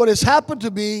 what has happened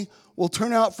to me will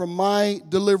turn out for my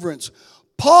deliverance.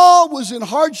 Paul was in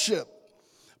hardship.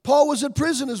 Paul was in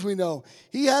prison, as we know.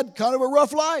 He had kind of a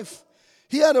rough life.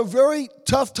 He had a very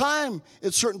tough time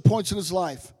at certain points in his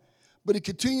life. But he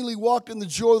continually walked in the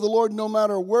joy of the Lord no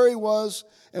matter where he was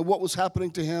and what was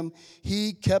happening to him.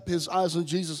 He kept his eyes on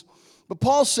Jesus. But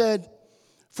Paul said,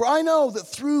 for I know that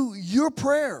through your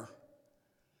prayer,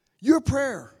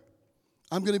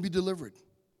 I'm going to be delivered.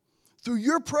 Through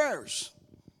your prayers.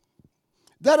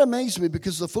 That amazed me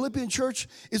because the Philippian church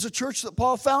is a church that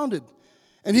Paul founded.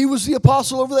 And he was the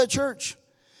apostle over that church.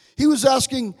 He was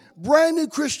asking brand new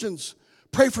Christians,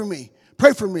 pray for me,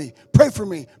 pray for me, pray for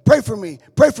me, pray for me,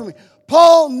 pray for me.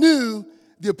 Paul knew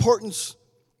the importance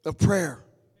of prayer.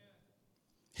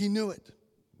 He knew it.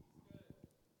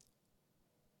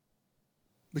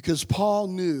 Because Paul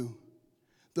knew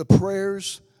the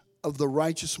prayers of the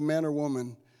righteous man or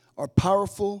woman are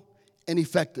powerful and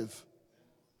effective.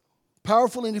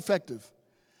 Powerful and effective.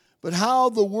 But how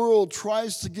the world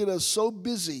tries to get us so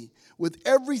busy with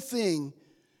everything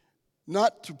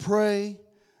not to pray,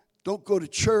 don't go to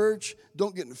church,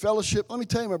 don't get in fellowship. Let me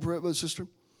tell you, my brother and sister,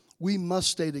 we must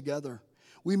stay together.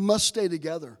 We must stay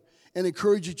together. and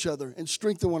encourage each other and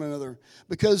strengthen one another,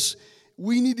 because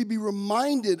we need to be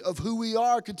reminded of who we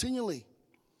are continually.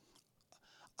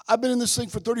 I've been in this thing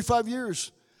for 35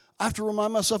 years. I have to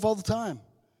remind myself all the time.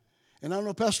 And I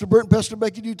know Pastor Bert and Pastor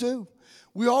Becky do too.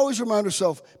 We always remind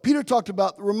ourselves. Peter talked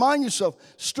about, remind yourself,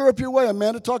 stir up your way.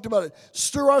 Amanda talked about it.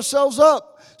 Stir ourselves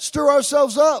up. Stir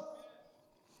ourselves up.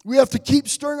 We have to keep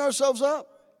stirring ourselves up.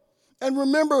 And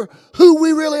remember who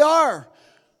we really are.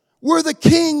 We're the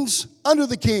kings under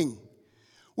the king.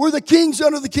 We're the kings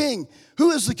under the king.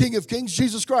 Who is the King of Kings?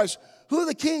 Jesus Christ. Who are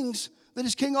the kings that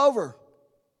he's king over?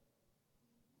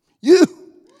 You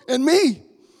and me.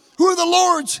 Who are the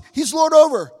lords he's lord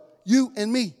over? You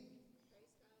and me.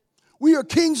 We are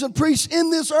kings and priests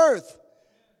in this earth.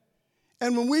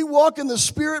 And when we walk in the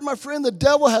Spirit, my friend, the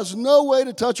devil has no way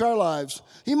to touch our lives.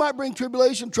 He might bring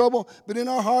tribulation, trouble, but in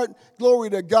our heart, glory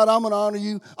to God, I'm going to honor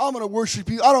you. I'm going to worship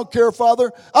you. I don't care,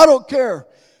 Father. I don't care.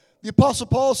 The Apostle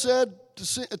Paul said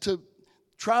to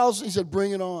trials, he said,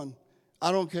 bring it on.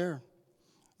 I don't care.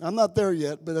 I'm not there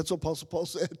yet, but that's what Apostle Paul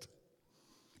said.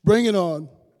 Bring it on.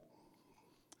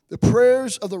 The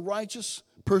prayers of the righteous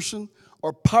person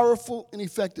are powerful and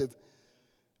effective.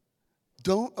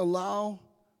 Don't allow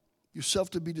yourself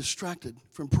to be distracted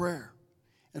from prayer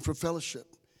and from fellowship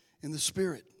in the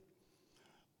Spirit.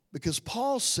 Because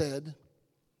Paul said,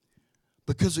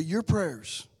 because of your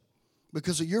prayers,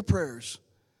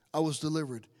 I was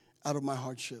delivered out of my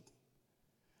hardship.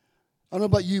 I don't know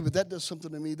about you, but that does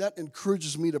something to me. That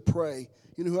encourages me to pray.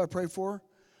 You know who I pray for?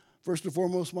 First and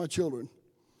foremost, my children.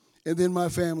 And then my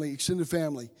family, extended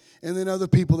family. And then other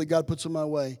people that God puts in my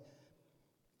way.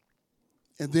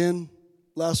 And then,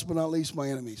 last but not least, my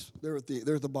enemies. They're at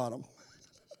the bottom.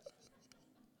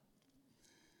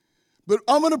 But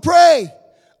I'm going to pray.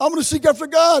 I'm going to seek after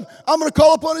God. I'm going to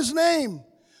call upon his name.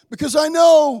 Because I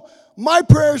know my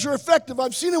prayers are effective.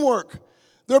 I've seen them work.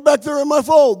 They're back there in my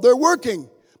fold. They're working.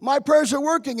 My prayers are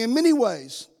working in many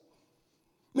ways.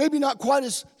 Maybe not quite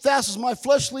as fast as my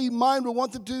fleshly mind would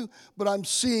want them to, but I'm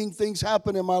seeing things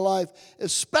happen in my life,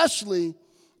 especially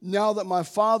now that my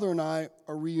father and I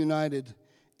are reunited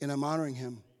and I'm honoring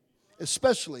him.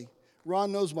 Especially,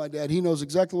 Ron knows my dad. He knows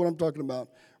exactly what I'm talking about.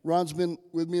 Ron's been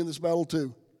with me in this battle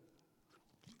too.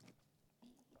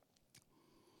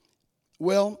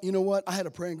 Well, you know what? I had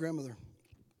a praying grandmother.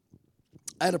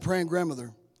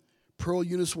 Pearl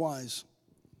Eunice Wise.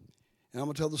 And I'm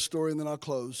going to tell the story and then I'll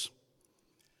close.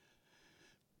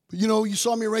 But you know, you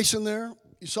saw me racing there.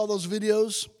 You saw those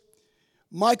videos.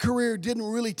 My career didn't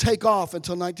really take off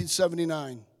until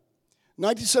 1979.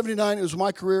 1979 is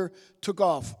my career took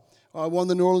off. I won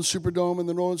the New Orleans Superdome and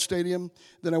the New Orleans Stadium.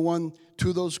 Then I won 2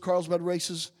 of those Carlsbad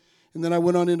races. And then I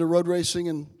went on into road racing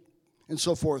and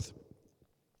so forth.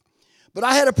 But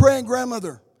I had a praying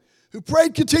grandmother who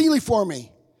prayed continually for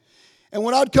me. And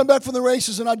when I'd come back from the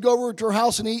races and I'd go over to her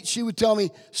house and eat, she would tell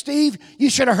me, Steve, you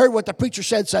should have heard what the preacher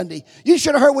said Sunday. You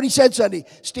should have heard what he said Sunday.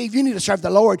 Steve, you need to serve the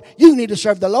Lord. You need to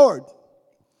serve the Lord.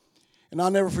 And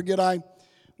I'll never forget, I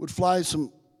would fly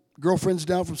some girlfriends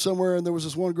down from somewhere, and there was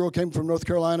this one girl came from North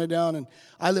Carolina down, and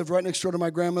I lived right next door to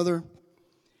my grandmother.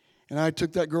 And I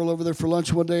took that girl over there for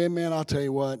lunch one day, and man, I'll tell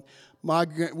you what,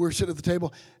 we're sitting at the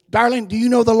table. Darling, do you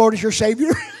know the Lord is your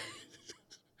Savior?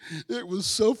 It was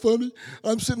so funny.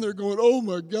 I'm sitting there going, oh,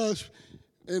 my gosh.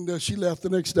 And she left the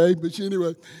next day. But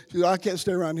anyway, she said, I can't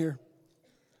stay around here.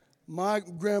 My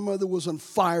grandmother was on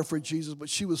fire for Jesus, but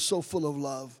she was so full of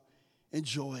love and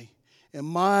joy. And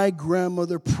my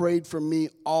grandmother prayed for me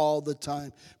all the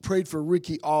time, prayed for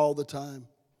Ricky all the time.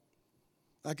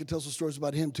 I could tell some stories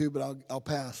about him too, but I'll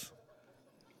pass.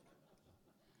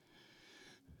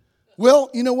 Well,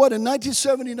 you know what? In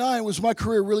 1979 was my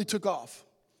career really took off.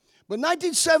 But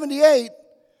 1978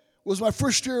 was my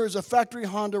first year as a factory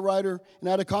Honda rider, and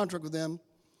I had a contract with them.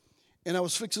 And I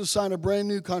was fixing to sign a brand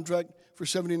new contract for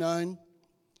 79.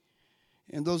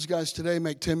 And those guys today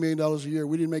make $10 million a year.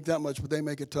 We didn't make that much, but they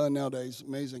make a ton nowadays.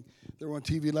 Amazing. They were on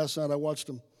TV last night. I watched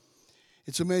them.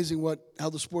 It's amazing how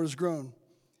the sport has grown.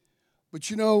 But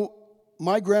you know,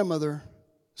 my grandmother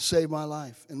saved my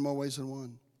life in more ways than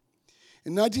one.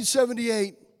 In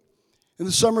 1978, in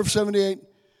the summer of 78,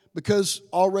 because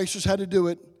all racers had to do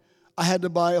it, I had to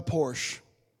buy a Porsche.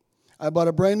 I bought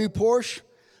a brand new Porsche,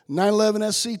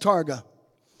 911 SC Targa.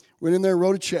 Went in there and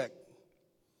wrote a check.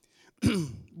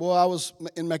 Boy, I was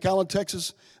in McAllen,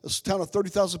 Texas, a town of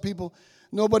 30,000 people.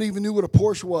 Nobody even knew what a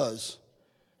Porsche was.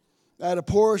 I had a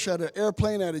Porsche, I had an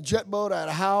airplane, I had a jet boat, I had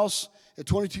a house at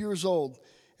 22 years old.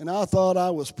 And I thought I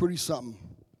was pretty something.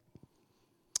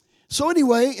 So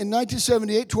anyway, in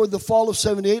 1978, toward the fall of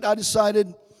 78, I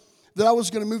decided that I was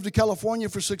going to move to California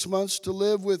for 6 months to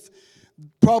live with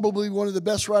probably one of the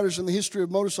best riders in the history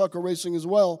of motorcycle racing as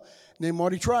well, named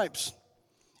Marty Tripes.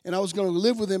 And I was going to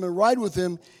live with him and ride with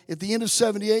him at the end of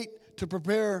 78 to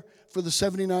prepare for the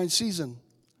 79 season.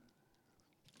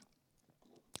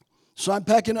 So I'm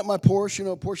packing up my Porsche,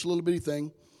 Porsche, a little bitty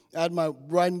thing. I had my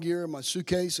riding gear and my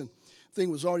suitcase, and the thing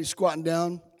was already squatting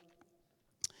down.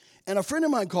 And a friend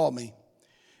of mine called me,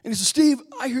 and he said, Steve,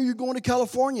 I hear you're going to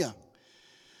California.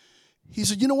 He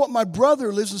said, you know what, my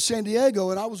brother lives in San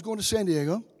Diego, and I was going to San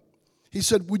Diego. He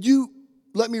said, would you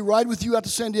let me ride with you out to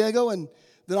San Diego, and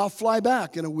then I'll fly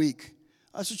back in a week?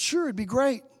 I said, sure, it'd be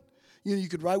great. You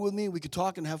could ride with me, we could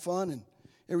talk and have fun and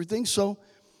everything. So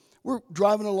we're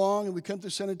driving along, and we come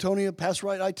through San Antonio, pass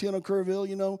right I-10 on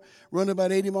Kerrville, run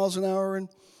about 80 miles an hour, and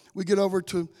we get over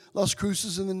to Las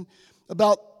Cruces, and then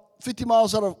about 50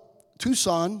 miles out of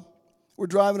Tucson, we're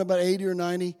driving about 80 or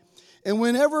 90. And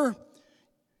whenever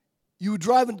you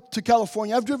drive to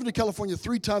California, I've driven to California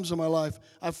 3 times in my life.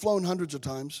 I've flown hundreds of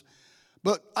times.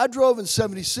 But I drove in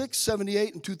 76,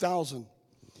 78, and 2000.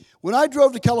 When I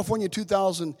drove to California in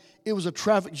 2000, it was a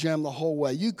traffic jam the whole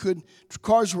way.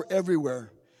 Cars were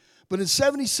everywhere. But in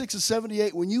 76 and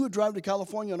 78, when you would drive to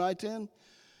California on I-10,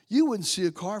 you wouldn't see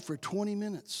a car for 20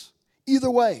 minutes.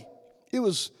 Either way, it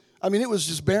was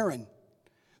just barren.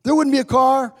 There wouldn't be a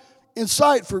car in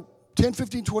sight for 10,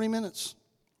 15, 20 minutes.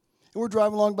 And we're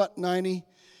driving along about 90.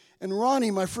 And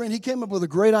Ronnie, my friend, he came up with a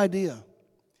great idea.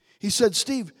 He said,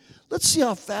 Steve, let's see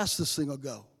how fast this thing will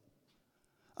go.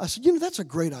 I said, that's a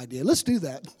great idea. Let's do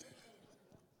that.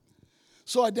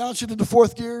 So I downshifted to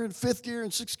 4th gear and 5th gear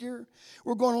and 6th gear.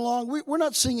 We're going along. We're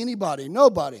not seeing anybody,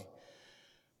 nobody.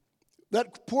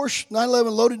 That Porsche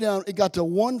 911 loaded down, it got to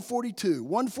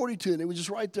 142, and it was just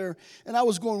right there. And I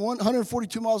was going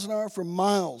 142 miles an hour for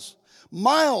miles.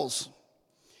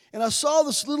 And I saw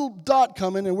this little dot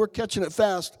coming, and we're catching it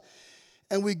fast.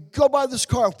 And we go by this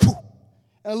car, and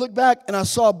I look back, and I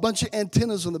saw a bunch of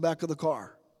antennas on the back of the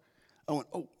car. I went,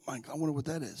 oh, my God, I wonder what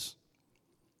that is.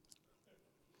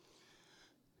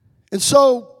 And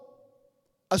so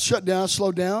I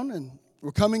slowed down, and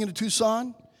we're coming into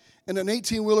Tucson. And an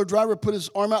 18-wheeler driver put his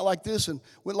arm out like this and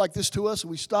went like this to us.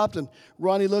 And we stopped, and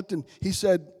Ronnie looked, and he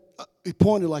said, he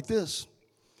pointed like this.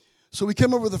 So we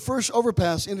came over the first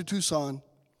overpass into Tucson,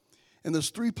 and there's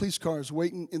 3 police cars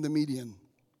waiting in the median.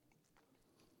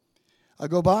 I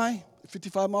go by at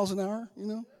 55 miles an hour,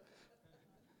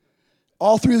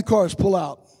 All 3 of the cars pull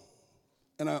out.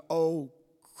 And oh,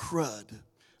 crud.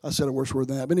 I said a worse word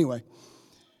than that, but anyway.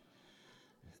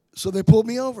 So they pulled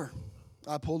me over.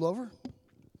 I pulled over.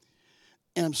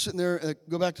 And I'm sitting there,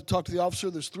 go back to talk to the officer.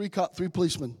 There's 3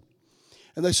 policemen.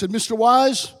 And they said, Mr.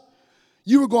 Wise,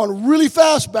 you were going really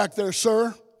fast back there,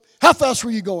 sir. How fast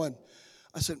were you going?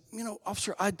 I said,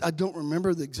 officer, I don't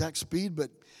remember the exact speed, but,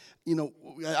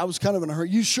 I was kind of in a hurry.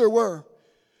 You sure were.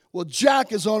 Well,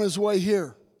 Jack is on his way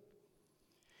here.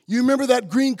 You remember that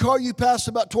green car you passed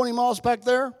about 20 miles back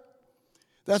there?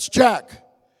 That's Jack.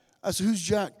 I said, who's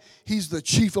Jack? He's the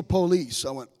chief of police.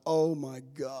 I went, oh, my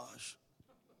gosh.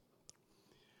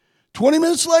 20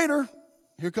 minutes later,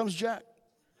 here comes Jack,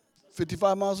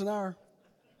 55 miles an hour.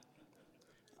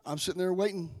 I'm sitting there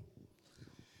waiting.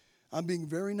 I'm being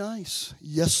very nice.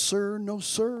 Yes, sir. No,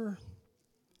 sir.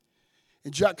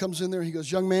 And Jack comes in there. He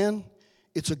goes, young man,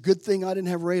 it's a good thing I didn't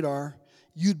have radar.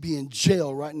 You'd be in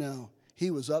jail right now.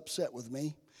 He was upset with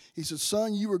me. He said,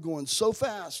 son, you were going so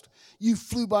fast. You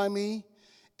flew by me,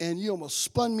 and you almost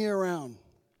spun me around.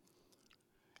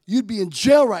 You'd be in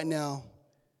jail right now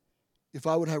if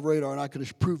I would have radar and I could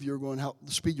have proved you were going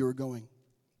the speed you were going.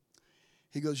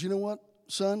 He goes, you know what,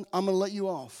 son? I'm going to let you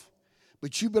off.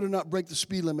 But you better not break the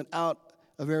speed limit out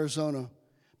of Arizona,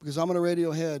 because I'm going to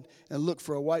radio ahead and look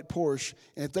for a white Porsche.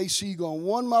 And if they see you going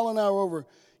 1 mile an hour over,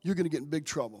 you're going to get in big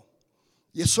trouble.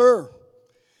 Yes, sir.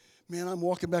 Man, I'm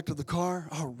walking back to the car.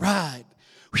 All right.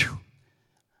 Whew.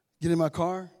 Get in my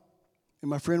car, and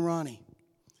my friend Ronnie.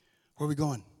 Where are we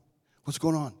going? What's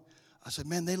going on? I said,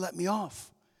 man, they let me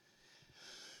off.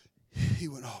 He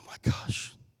went, oh, my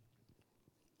gosh.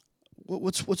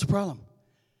 What's the problem?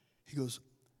 He goes,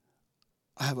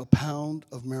 I have a pound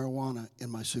of marijuana in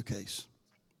my suitcase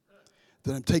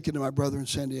that I'm taking to my brother in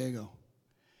San Diego.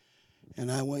 And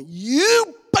I went,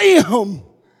 you bam!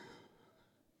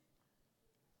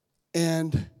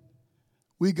 And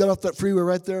we got off that freeway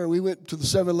right there, and we went to the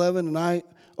 7-Eleven, and I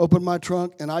opened my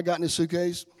trunk, and I got in his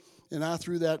suitcase, and I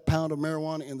threw that pound of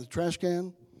marijuana in the trash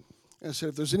can. And I said,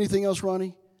 if there's anything else,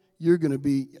 Ronnie, you're going to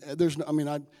be, there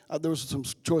was some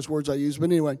choice words I used, but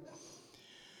anyway.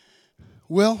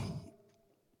 Well,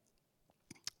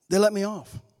 they let me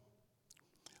off.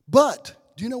 But,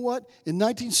 do you know what? In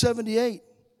 1978,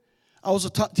 I was a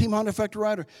Team Honda Factory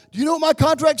rider. Do you know what my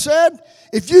contract said?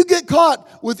 If you get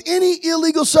caught with any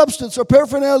illegal substance or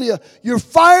paraphernalia, you're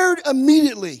fired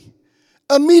immediately.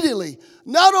 Immediately.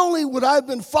 Not only would I have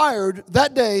been fired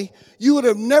that day, you would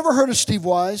have never heard of Steve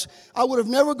Wise. I would have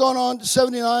never gone on to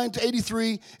 79 to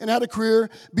 83 and had a career,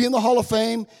 be in the Hall of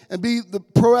Fame, and be the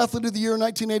Pro Athlete of the Year in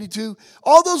 1982.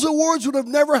 All those awards would have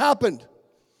never happened.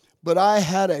 But I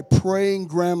had a praying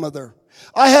grandmother.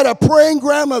 I had a praying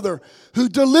grandmother who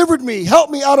delivered me,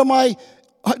 helped me out of my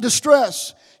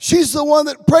distress. She's the one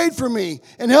that prayed for me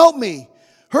and helped me.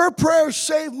 Her prayers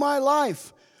saved my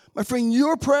life. My friend,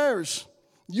 your prayers,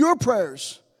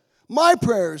 my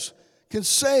prayers can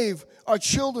save our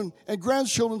children and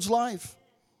grandchildren's life.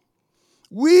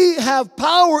 We have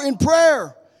power in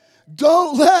prayer.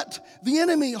 Don't let the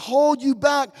enemy hold you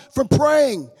back from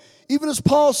praying. Even as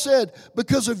Paul said,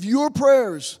 because of your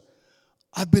prayers,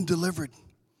 I've been delivered.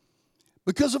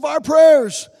 Because of our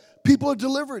prayers, people are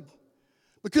delivered.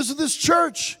 Because of this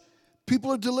church,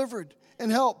 people are delivered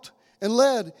and helped and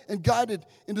led and guided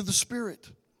into the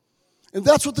Spirit. And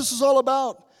that's what this is all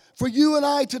about. For you and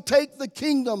I to take the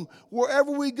kingdom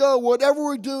wherever we go, whatever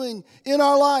we're doing in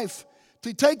our life,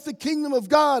 to take the kingdom of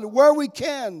God where we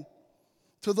can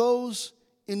to those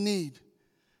in need,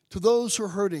 to those who are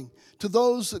hurting, to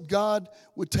those that God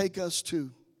would take us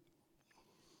to.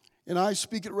 And I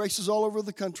speak at races all over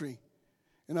the country.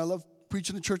 And I love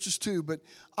preaching in churches too. But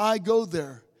I go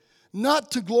there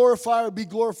not to glorify or be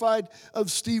glorified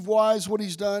of Steve Wise, what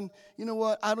he's done. You know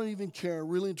what? I don't even care,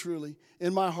 really and truly.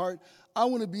 In my heart, I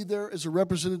want to be there as a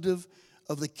representative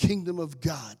of the kingdom of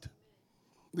God.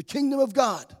 The kingdom of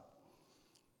God.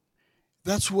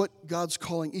 That's what God's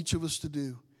calling each of us to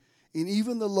do. And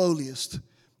even the lowliest,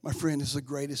 my friend, is the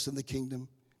greatest in the kingdom.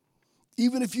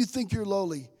 Even if you think you're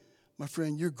lowly, my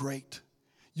friend, you're great.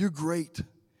 You're great.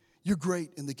 You're great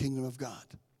in the kingdom of God.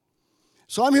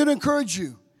 So I'm here to encourage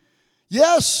you.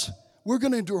 Yes, we're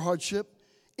going to endure hardship.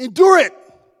 Endure it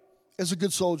as a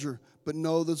good soldier. But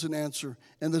know there's an answer,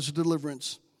 and there's a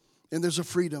deliverance, and there's a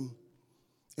freedom,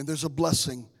 and there's a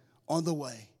blessing on the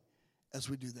way as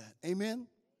we do that. Amen?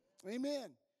 Amen.